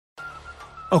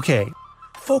Okay,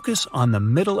 focus on the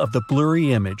middle of the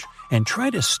blurry image and try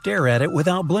to stare at it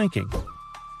without blinking.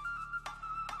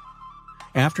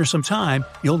 After some time,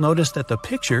 you'll notice that the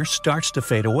picture starts to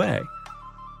fade away.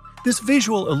 This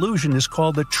visual illusion is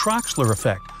called the Troxler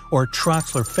effect or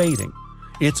Troxler fading.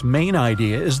 Its main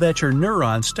idea is that your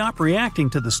neurons stop reacting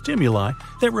to the stimuli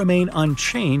that remain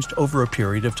unchanged over a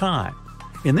period of time.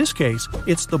 In this case,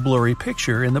 it's the blurry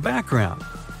picture in the background.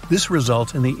 This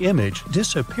results in the image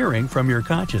disappearing from your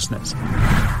consciousness.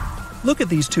 Look at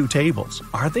these two tables.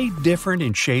 Are they different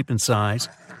in shape and size?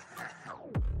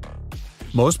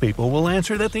 Most people will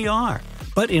answer that they are,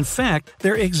 but in fact,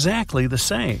 they're exactly the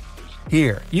same.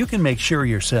 Here, you can make sure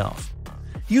yourself.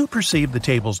 You perceive the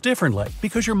tables differently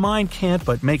because your mind can't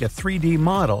but make a 3D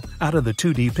model out of the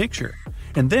 2D picture.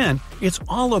 And then, it's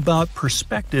all about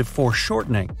perspective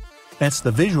foreshortening. That's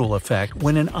the visual effect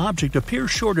when an object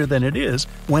appears shorter than it is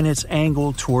when it's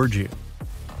angled towards you.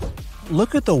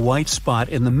 Look at the white spot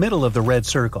in the middle of the red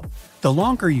circle. The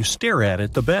longer you stare at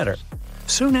it, the better.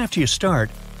 Soon after you start,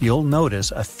 you'll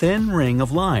notice a thin ring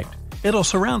of light. It'll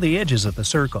surround the edges of the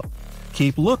circle.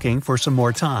 Keep looking for some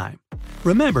more time.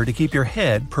 Remember to keep your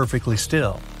head perfectly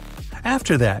still.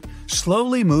 After that,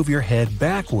 slowly move your head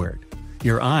backward.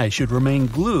 Your eyes should remain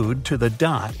glued to the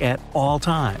dot at all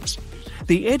times.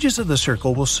 The edges of the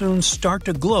circle will soon start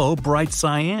to glow bright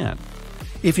cyan.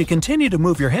 If you continue to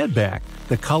move your head back,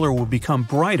 the color will become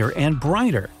brighter and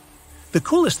brighter. The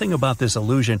coolest thing about this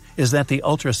illusion is that the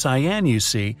ultra cyan you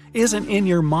see isn't in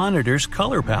your monitor's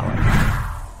color palette.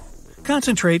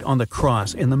 Concentrate on the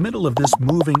cross in the middle of this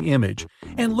moving image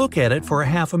and look at it for a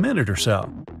half a minute or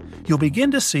so. You'll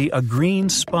begin to see a green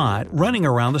spot running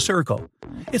around the circle.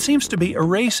 It seems to be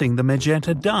erasing the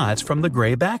magenta dots from the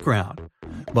gray background.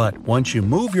 But once you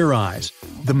move your eyes,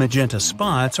 the magenta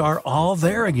spots are all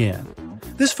there again.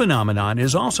 This phenomenon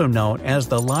is also known as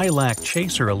the lilac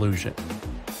chaser illusion.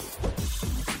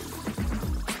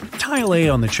 Tile A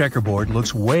on the checkerboard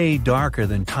looks way darker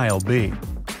than tile B.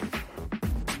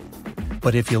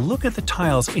 But if you look at the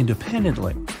tiles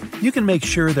independently, you can make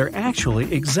sure they're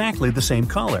actually exactly the same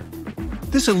color.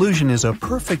 This illusion is a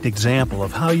perfect example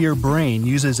of how your brain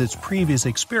uses its previous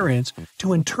experience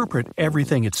to interpret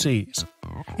everything it sees.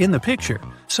 In the picture,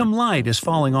 some light is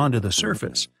falling onto the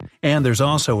surface, and there's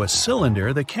also a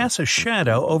cylinder that casts a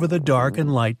shadow over the dark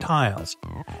and light tiles.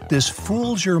 This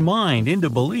fools your mind into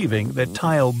believing that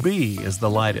tile B is the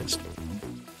lightest.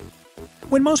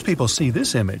 When most people see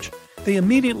this image, they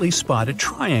immediately spot a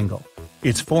triangle.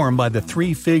 It's formed by the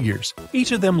three figures.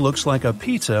 Each of them looks like a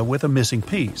pizza with a missing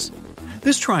piece.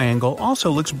 This triangle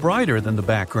also looks brighter than the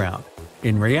background.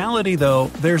 In reality, though,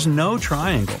 there's no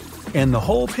triangle, and the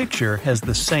whole picture has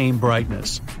the same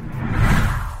brightness.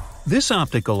 This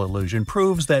optical illusion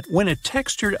proves that when a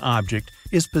textured object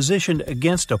is positioned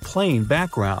against a plain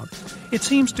background, it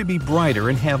seems to be brighter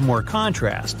and have more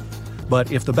contrast.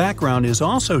 But if the background is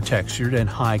also textured and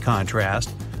high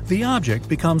contrast, the object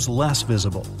becomes less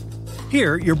visible.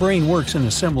 Here, your brain works in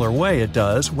a similar way it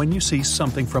does when you see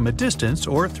something from a distance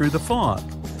or through the fog.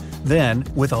 Then,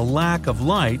 with a lack of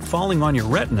light falling on your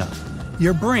retina,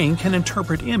 your brain can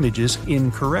interpret images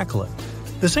incorrectly.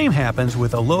 The same happens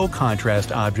with a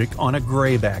low-contrast object on a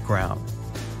gray background.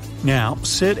 Now,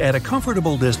 sit at a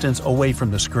comfortable distance away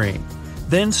from the screen.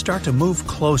 Then start to move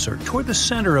closer toward the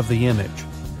center of the image.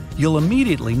 You'll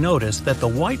immediately notice that the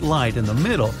white light in the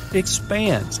middle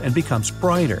expands and becomes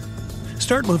brighter.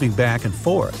 Start moving back and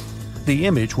forth. The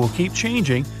image will keep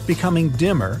changing, becoming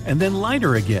dimmer and then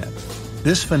lighter again.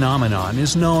 This phenomenon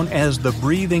is known as the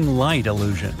breathing light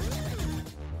illusion.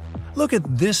 Look at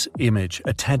this image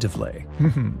attentively.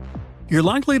 You're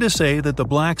likely to say that the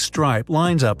black stripe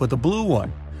lines up with the blue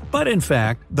one, but in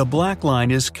fact, the black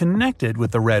line is connected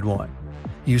with the red one.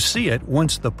 You see it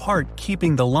once the part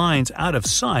keeping the lines out of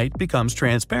sight becomes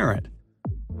transparent.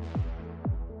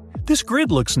 This grid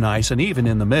looks nice and even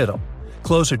in the middle.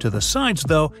 Closer to the sides,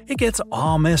 though, it gets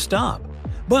all messed up.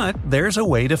 But there's a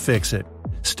way to fix it.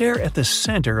 Stare at the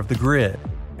center of the grid.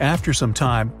 After some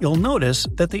time, you'll notice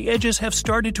that the edges have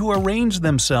started to arrange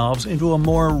themselves into a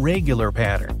more regular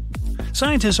pattern.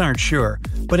 Scientists aren't sure,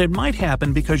 but it might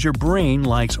happen because your brain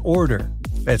likes order.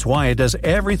 That's why it does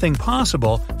everything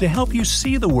possible to help you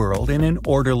see the world in an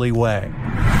orderly way.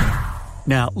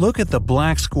 Now look at the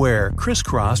black square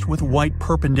crisscrossed with white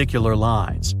perpendicular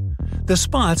lines. The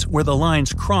spots where the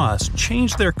lines cross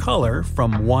change their color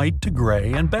from white to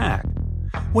gray and back.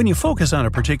 When you focus on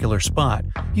a particular spot,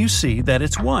 you see that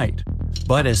it's white.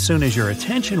 But as soon as your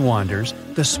attention wanders,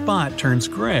 the spot turns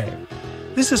gray.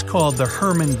 This is called the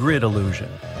Hermann grid illusion.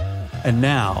 And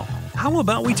now, how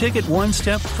about we take it one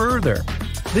step further?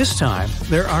 This time,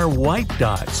 there are white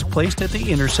dots placed at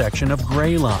the intersection of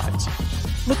gray lines.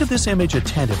 Look at this image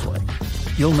attentively.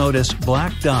 You'll notice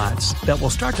black dots that will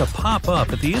start to pop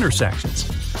up at the intersections.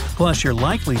 Plus, you're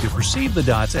likely to perceive the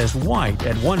dots as white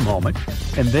at one moment,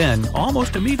 and then,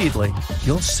 almost immediately,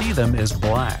 you'll see them as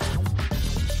black.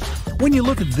 When you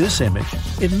look at this image,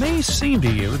 it may seem to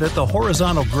you that the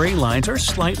horizontal gray lines are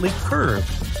slightly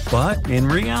curved, but in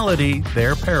reality,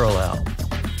 they're parallel.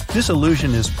 This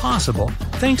illusion is possible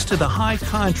thanks to the high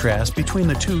contrast between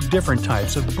the two different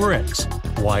types of bricks,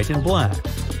 white and black.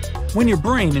 When your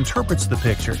brain interprets the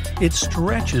picture, it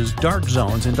stretches dark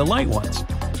zones into light ones.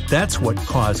 That's what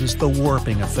causes the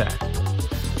warping effect.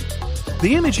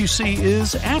 The image you see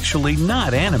is actually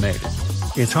not animated.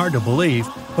 It's hard to believe,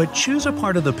 but choose a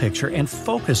part of the picture and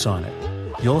focus on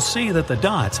it. You'll see that the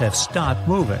dots have stopped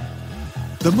moving.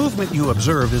 The movement you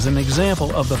observe is an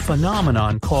example of the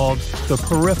phenomenon called the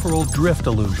peripheral drift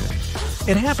illusion.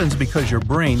 It happens because your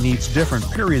brain needs different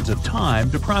periods of time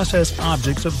to process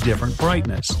objects of different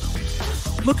brightness.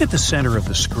 Look at the center of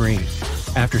the screen.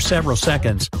 After several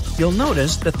seconds, you'll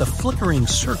notice that the flickering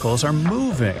circles are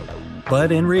moving,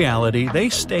 but in reality, they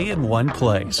stay in one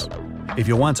place. If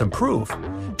you want some proof,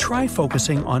 try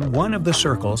focusing on one of the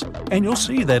circles and you'll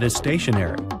see that it's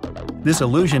stationary. This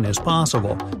illusion is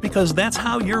possible because that's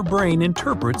how your brain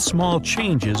interprets small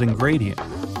changes in gradient.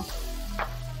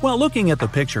 While looking at the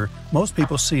picture, most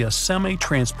people see a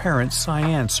semi-transparent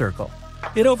cyan circle.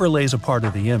 It overlays a part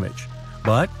of the image.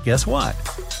 But guess what?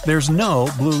 There's no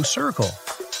blue circle.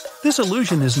 This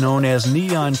illusion is known as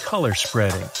neon color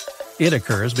spreading. It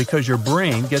occurs because your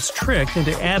brain gets tricked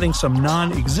into adding some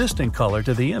non-existent color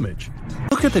to the image.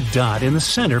 Look at the dot in the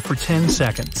center for 10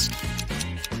 seconds.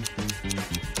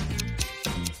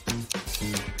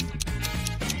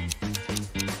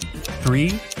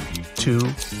 Three, 2,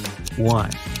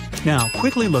 1. Now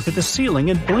quickly look at the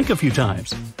ceiling and blink a few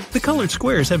times. The colored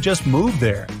squares have just moved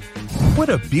there. What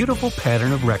a beautiful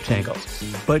pattern of rectangles.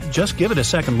 But just give it a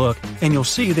second look and you'll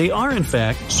see they are in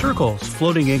fact circles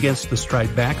floating against the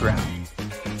striped background.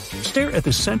 Stare at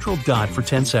the central dot for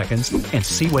 10 seconds and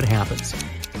see what happens.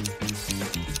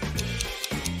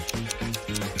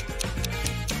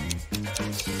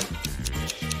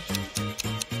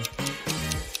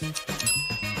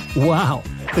 Wow!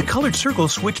 The colored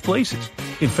circles switch places.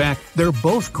 In fact, they're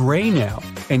both gray now,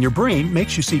 and your brain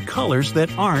makes you see colors that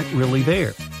aren't really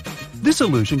there. This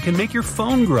illusion can make your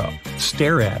phone grow.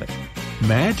 Stare at it.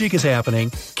 Magic is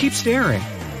happening. Keep staring.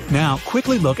 Now,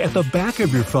 quickly look at the back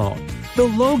of your phone. The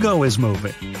logo is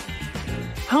moving.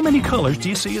 How many colors do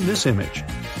you see in this image?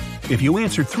 If you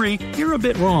answered 3, you're a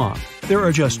bit wrong. There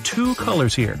are just 2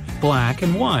 colors here, black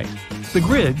and white. The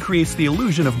grid creates the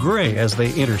illusion of gray as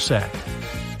they intersect.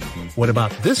 What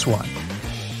about this one?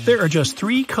 There are just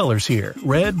 3 colors here,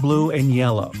 red, blue, and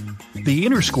yellow. The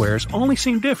inner squares only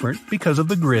seem different because of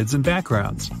the grids and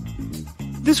backgrounds.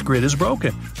 This grid is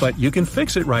broken, but you can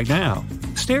fix it right now.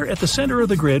 Stare at the center of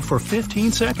the grid for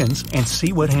 15 seconds and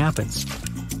see what happens.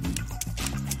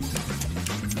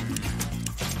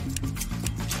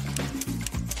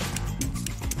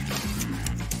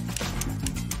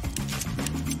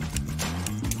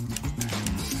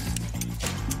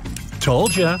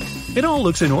 Told ya! It all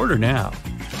looks in order now.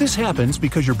 This happens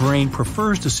because your brain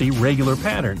prefers to see regular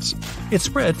patterns. It's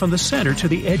spread from the center to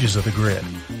the edges of the grid.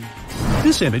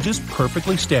 This image is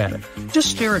perfectly static. Just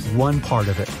stare at one part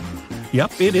of it.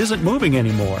 Yep, it isn't moving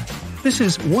anymore. This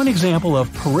is one example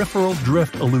of peripheral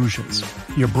drift illusions.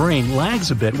 Your brain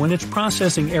lags a bit when it's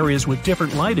processing areas with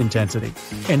different light intensity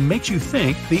and makes you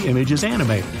think the image is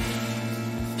animated.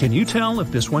 Can you tell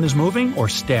if this one is moving or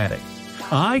static?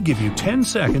 I give you 10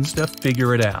 seconds to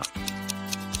figure it out.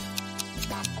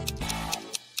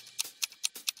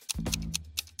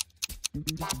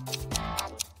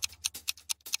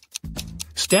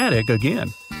 Static again.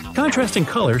 Contrasting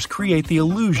colors create the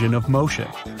illusion of motion.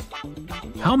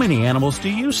 How many animals do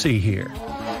you see here?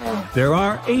 There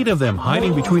are 8 of them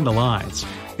hiding between the lines.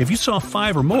 If you saw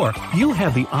 5 or more, you'll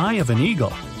have the eye of an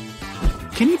eagle.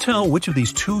 Can you tell which of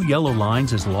these 2 yellow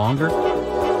lines is longer?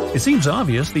 It seems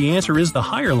obvious the answer is the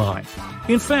higher line.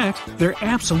 In fact, they're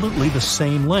absolutely the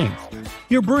same length.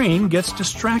 Your brain gets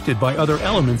distracted by other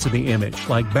elements of the image,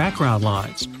 like background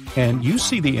lines, and you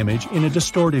see the image in a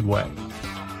distorted way.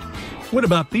 What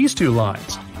about these 2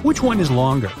 lines? Which one is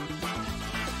longer?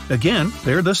 Again,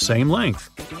 they're the same length.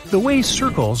 The way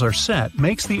circles are set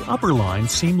makes the upper line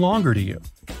seem longer to you.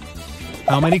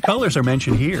 How many colors are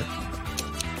mentioned here?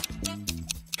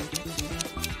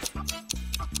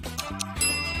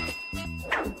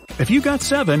 If you got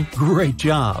 7, great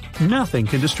job. Nothing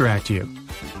can distract you.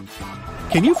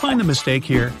 Can you find the mistake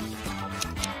here?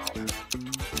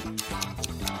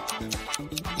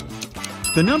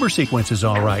 The number sequence is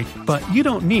alright, but you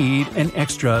don't need an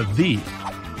extra "the."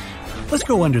 Let's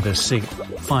go under the seat.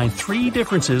 Find 3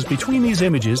 differences between these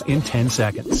images in 10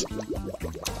 seconds.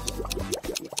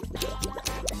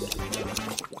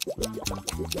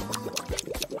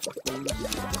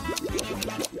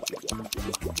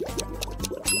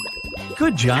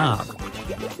 Good job!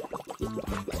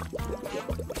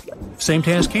 Same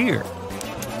task here.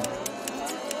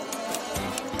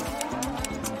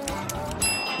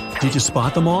 Did you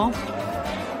spot them all?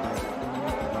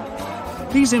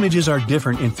 These images are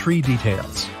different in 3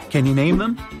 details. Can you name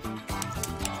them?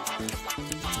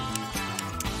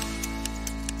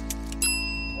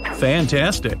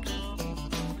 Fantastic!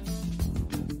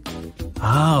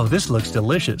 Oh, this looks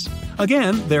delicious.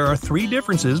 Again, there are 3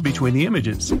 differences between the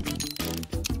images.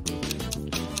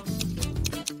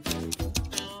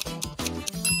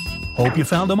 Hope you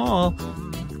found them all.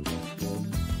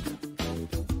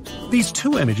 These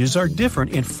 2 images are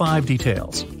different in 5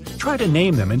 details. Try to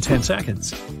name them in 10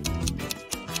 seconds.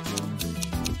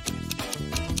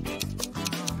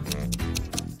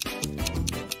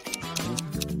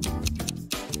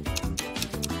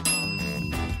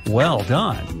 Well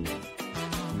done!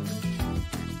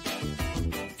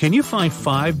 Can you find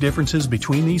 5 differences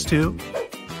between these 2?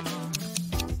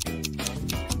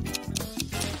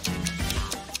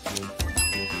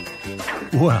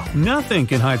 Well, nothing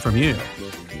can hide from you.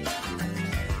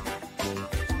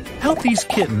 Help these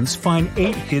kittens find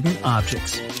 8 hidden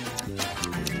objects.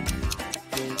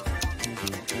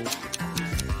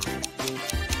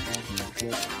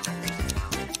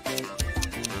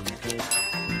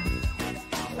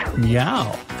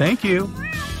 Meow, thank you.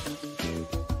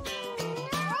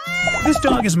 This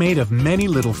dog is made of many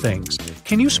little things.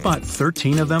 Can you spot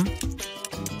 13 of them?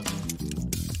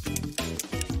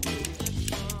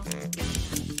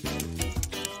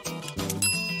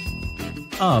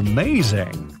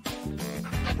 Amazing!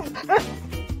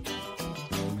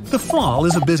 The fall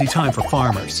is a busy time for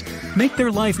farmers. Make their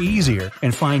life easier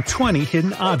and find 20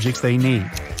 hidden objects they need.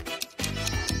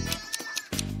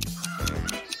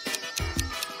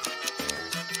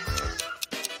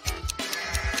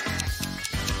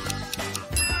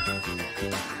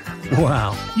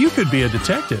 Wow, you could be a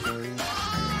detective!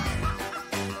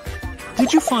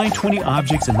 Did you find 20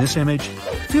 objects in this image?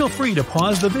 Feel free to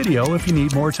pause the video if you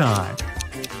need more time.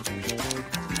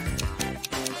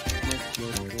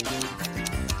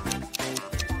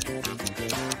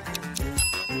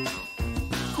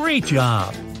 Great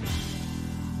job!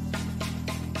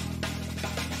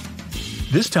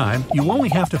 This time, you only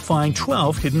have to find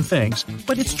 12 hidden things,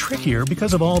 but it's trickier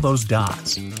because of all those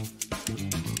dots.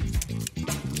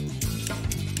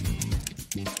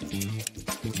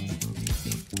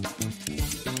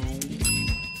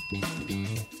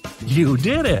 You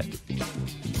did it!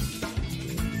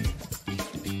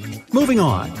 Moving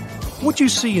on. What you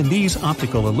see in these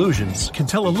optical illusions can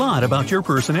tell a lot about your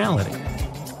personality.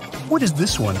 What is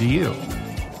this one to you?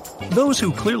 Those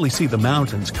who clearly see the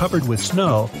mountains covered with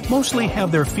snow mostly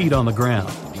have their feet on the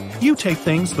ground. You take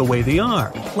things the way they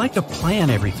are, like to plan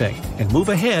everything, and move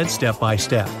ahead step by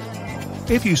step.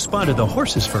 If you spotted the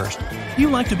horses first, you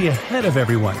like to be ahead of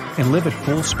everyone and live at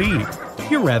full speed.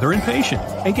 You're rather impatient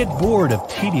and get bored of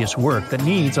tedious work that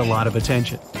needs a lot of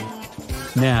attention.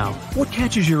 Now, what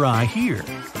catches your eye here?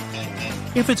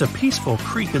 If it's a peaceful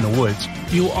creek in the woods,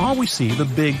 you always see the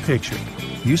big picture.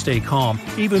 You stay calm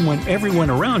even when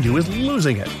everyone around you is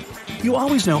losing it. You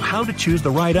always know how to choose the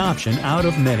right option out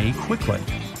of many quickly.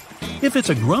 If it's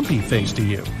a grumpy face to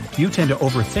you, you tend to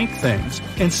overthink things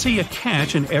and see a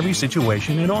catch in every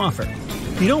situation and offer.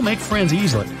 You don't make friends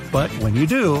easily, but when you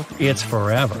do, it's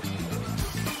forever.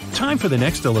 Time for the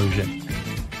next illusion.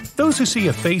 Those who see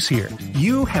a face here,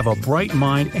 you have a bright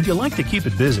mind and you like to keep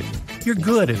it busy. You're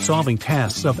good at solving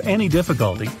tasks of any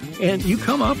difficulty, and you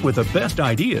come up with the best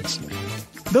ideas.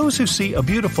 Those who see a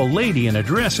beautiful lady in a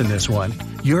dress in this one,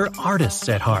 you're artists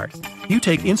at heart. You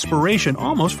take inspiration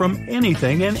almost from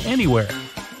anything and anywhere.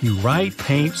 You write,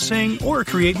 paint, sing, or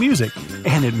create music,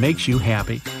 and it makes you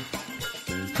happy.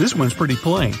 This one's pretty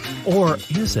plain, or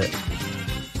is it?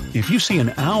 If you see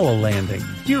an owl landing,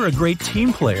 you're a great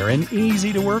team player and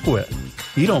easy to work with.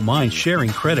 You don't mind sharing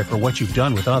credit for what you've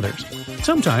done with others.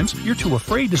 Sometimes you're too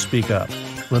afraid to speak up.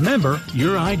 Remember,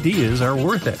 your ideas are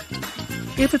worth it.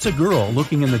 If it's a girl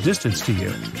looking in the distance to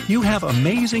you, you have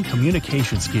amazing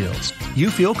communication skills. You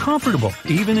feel comfortable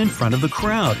even in front of the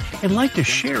crowd and like to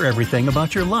share everything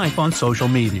about your life on social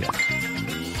media.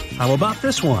 How about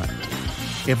this one?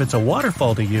 If it's a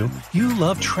waterfall to you, you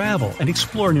love travel and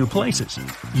explore new places.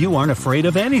 You aren't afraid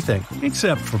of anything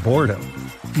except for boredom.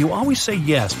 You always say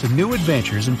yes to new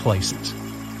adventures and places.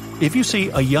 If you see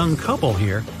a young couple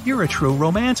here, you're a true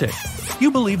romantic.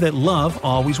 You believe that love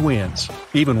always wins.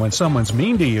 Even when someone's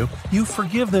mean to you, you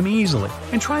forgive them easily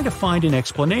and try to find an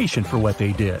explanation for what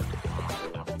they did.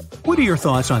 What are your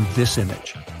thoughts on this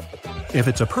image? If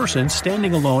it's a person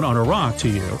standing alone on a rock to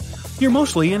you, you're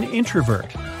mostly an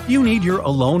introvert. You need your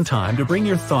alone time to bring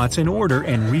your thoughts in order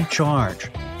and recharge.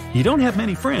 You don't have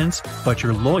many friends, but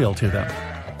you're loyal to them.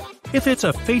 If it's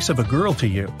a face of a girl to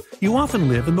you, you often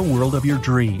live in the world of your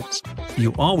dreams.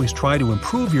 You always try to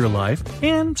improve your life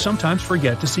and sometimes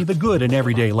forget to see the good in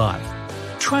everyday life.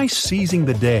 Try seizing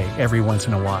the day every once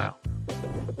in a while.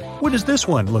 What does this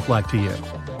one look like to you?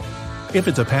 If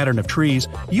it's a pattern of trees,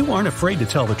 you aren't afraid to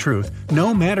tell the truth,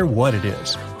 no matter what it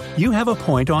is. You have a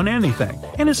point on anything,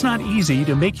 and it's not easy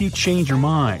to make you change your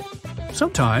mind.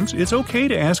 Sometimes it's okay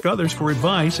to ask others for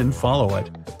advice and follow it.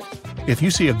 If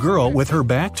you see a girl with her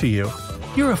back to you,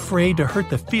 you're afraid to hurt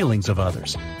the feelings of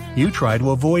others. You try to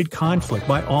avoid conflict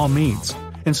by all means,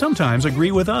 and sometimes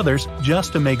agree with others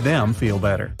just to make them feel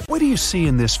better. What do you see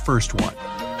in this first one?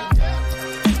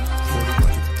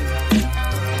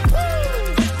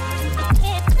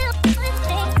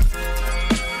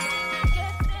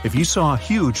 If you saw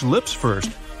huge lips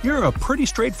first, you're a pretty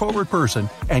straightforward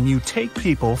person and you take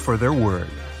people for their word.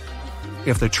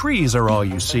 If the trees are all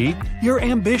you see, you're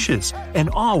ambitious and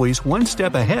always one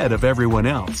step ahead of everyone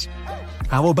else.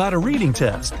 How about a reading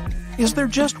test? Is there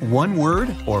just one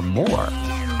word or more?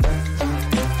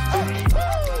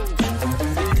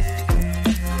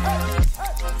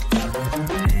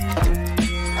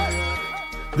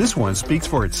 This one speaks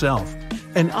for itself.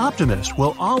 An optimist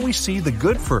will always see the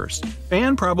good first,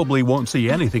 and probably won't see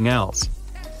anything else.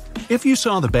 If you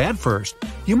saw the bad first,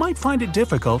 you might find it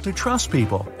difficult to trust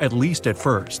people, at least at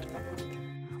first.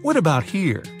 What about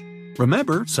here?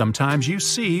 Remember, sometimes you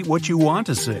see what you want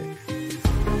to see.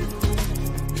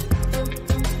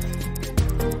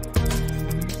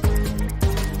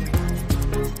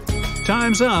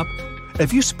 Time's up!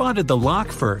 If you spotted the lock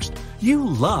first, you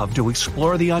love to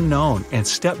explore the unknown and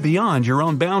step beyond your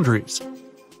own boundaries.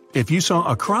 If you saw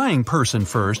a crying person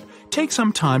first, take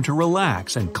some time to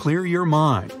relax and clear your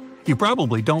mind. You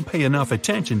probably don't pay enough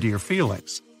attention to your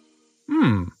feelings.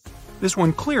 This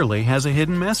one clearly has a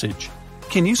hidden message.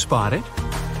 Can you spot it?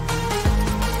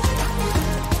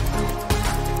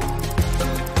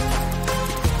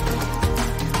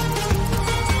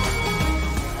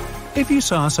 If you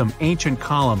saw some ancient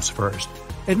columns first,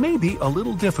 it may be a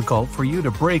little difficult for you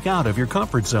to break out of your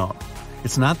comfort zone.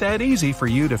 It's not that easy for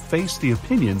you to face the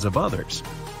opinions of others.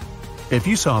 If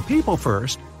you saw people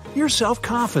first, you're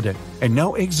self-confident and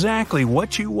know exactly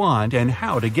what you want and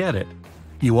how to get it.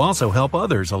 You also help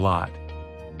others a lot.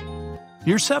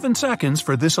 Your 7 seconds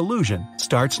for this illusion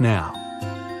starts now.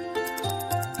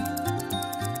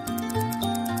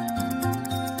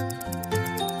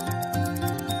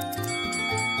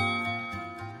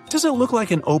 Does it look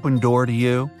like an open door to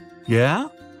you? Yeah?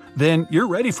 Then you're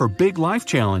ready for big life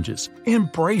challenges.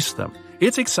 Embrace them.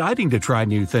 It's exciting to try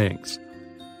new things.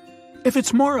 If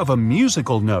it's more of a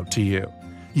musical note to you,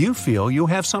 you feel you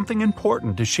have something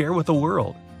important to share with the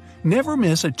world. Never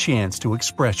miss a chance to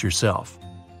express yourself.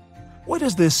 What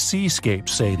does this seascape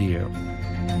say to you?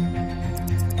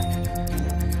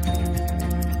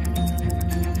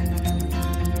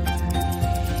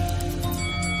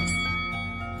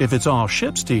 If it's all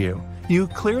ships to you, you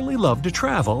clearly love to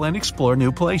travel and explore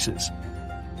new places.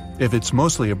 If it's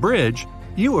mostly a bridge,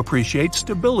 you appreciate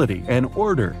stability and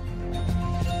order.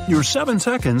 Your 7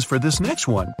 seconds for this next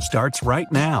one starts right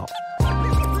now.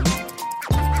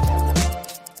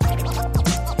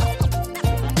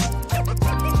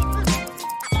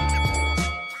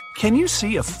 Can you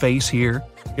see a face here?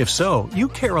 If so, you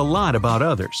care a lot about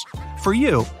others. For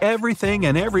you, everything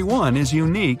and everyone is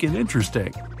unique and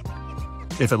interesting.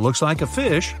 If it looks like a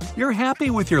fish, you're happy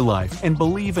with your life and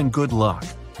believe in good luck.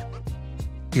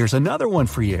 Here's another one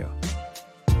for you.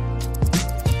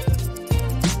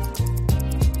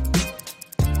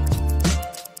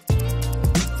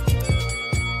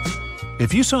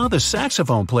 If you saw the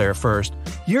saxophone player first,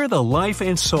 you're the life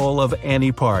and soul of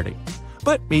any party.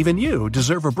 But even you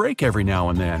deserve a break every now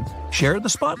and then. Share the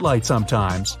spotlight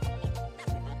sometimes.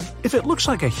 If it looks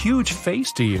like a huge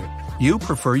face to you, you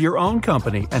prefer your own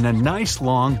company and a nice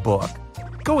long book.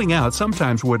 Going out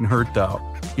sometimes wouldn't hurt though.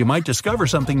 You might discover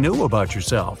something new about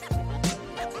yourself.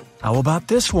 How about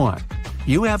this one?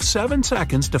 You have 7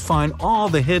 seconds to find all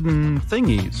the hidden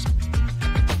thingies.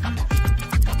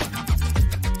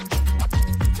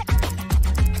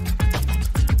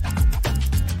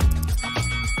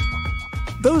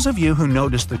 Those of you who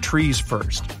notice the trees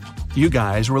first, you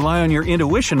guys rely on your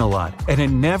intuition a lot and it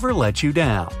never lets you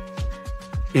down.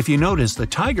 If you notice the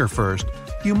tiger first,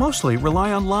 you mostly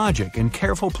rely on logic and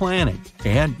careful planning,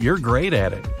 and you're great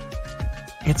at it.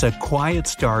 It's a quiet,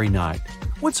 starry night.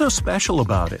 What's so special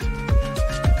about it?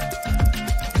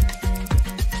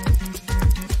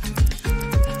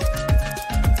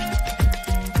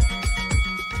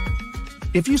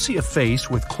 If you see a face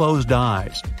with closed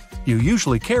eyes, you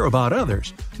usually care about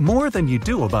others more than you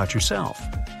do about yourself.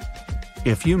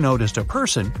 If you noticed a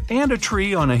person and a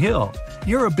tree on a hill,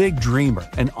 you're a big dreamer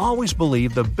and always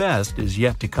believe the best is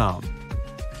yet to come.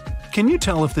 Can you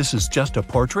tell if this is just a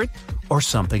portrait or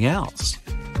something else?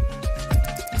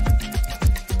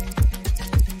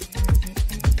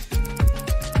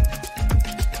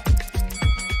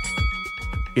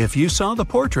 If you saw the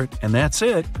portrait and that's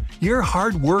it, you're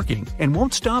hardworking and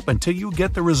won't stop until you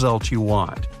get the results you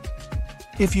want.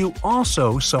 If you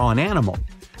also saw an animal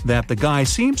that the guy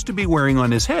seems to be wearing on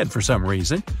his head for some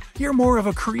reason, you're more of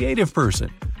a creative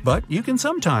person, but you can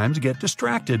sometimes get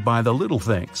distracted by the little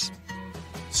things.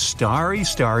 Starry,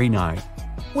 starry night.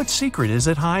 What secret is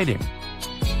it hiding?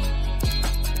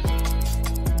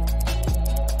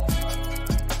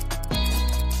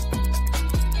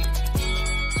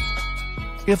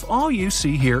 If all you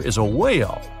see here is a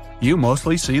whale, you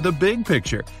mostly see the big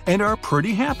picture and are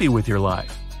pretty happy with your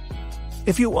life.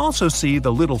 If you also see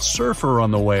the little surfer on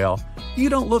the whale, you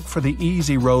don't look for the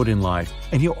easy road in life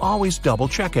and you always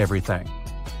double-check everything.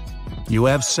 You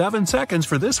have 7 seconds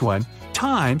for this one.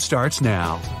 Time starts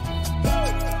now.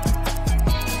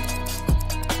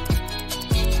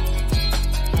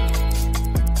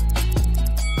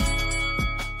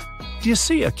 Do you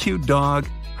see a cute dog?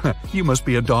 You must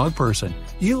be a dog person.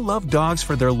 You love dogs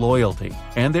for their loyalty,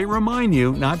 and they remind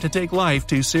you not to take life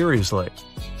too seriously.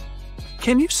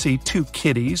 Can you see 2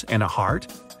 kitties and a heart?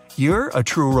 You're a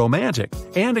true romantic,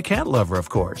 and a cat lover, of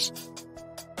course.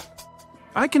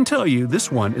 I can tell you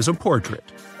this one is a portrait.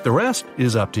 The rest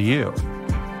is up to you.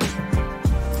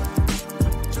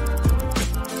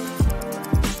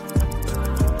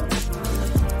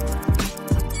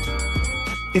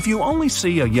 If you only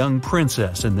see a young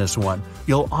princess in this one,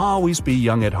 you'll always be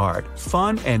young at heart,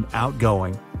 fun and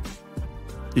outgoing.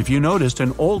 If you noticed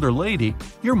an older lady,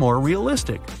 you're more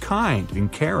realistic, kind,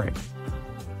 and caring.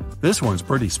 This one's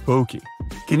pretty spooky.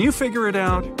 Can you figure it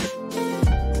out?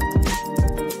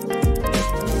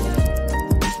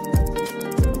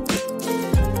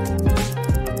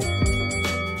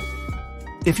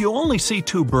 If you only see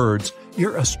 2 birds,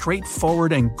 you're a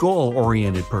straightforward and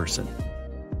goal-oriented person.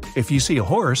 If you see a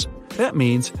horse, that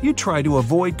means you try to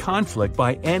avoid conflict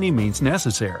by any means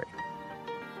necessary.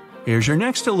 Here's your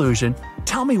next illusion.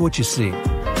 Tell me what you see.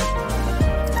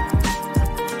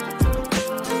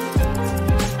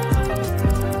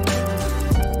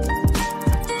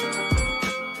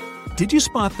 Did you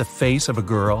spot the face of a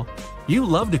girl? You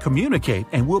love to communicate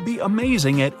and will be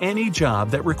amazing at any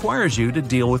job that requires you to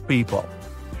deal with people.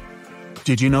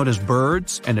 Did you notice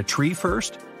birds and a tree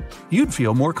first? You'd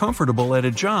feel more comfortable at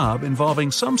a job involving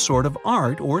some sort of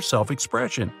art or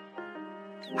self-expression.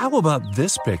 How about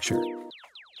this picture?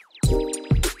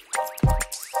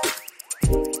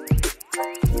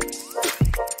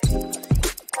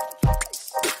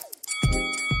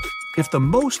 If the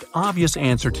most obvious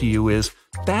answer to you is,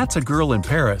 "That's a girl in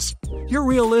Paris," you're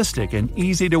realistic and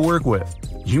easy to work with.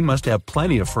 You must have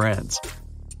plenty of friends.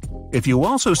 If you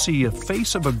also see a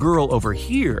face of a girl over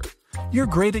here, you're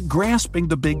great at grasping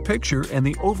the big picture and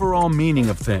the overall meaning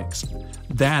of things.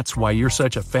 That's why you're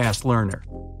such a fast learner.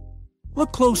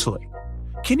 Look closely.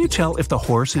 Can you tell if the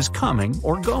horse is coming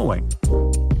or going?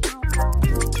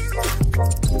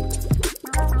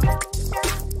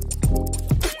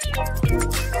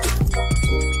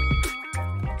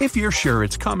 If you're sure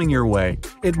it's coming your way,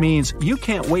 it means you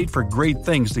can't wait for great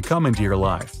things to come into your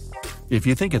life. If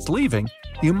you think it's leaving,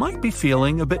 you might be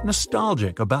feeling a bit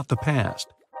nostalgic about the past.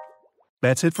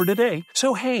 That's it for today.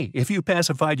 So hey, if you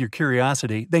pacified your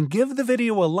curiosity, then give the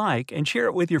video a like and share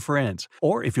it with your friends.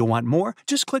 Or if you want more,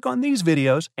 just click on these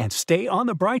videos and stay on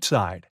the bright side.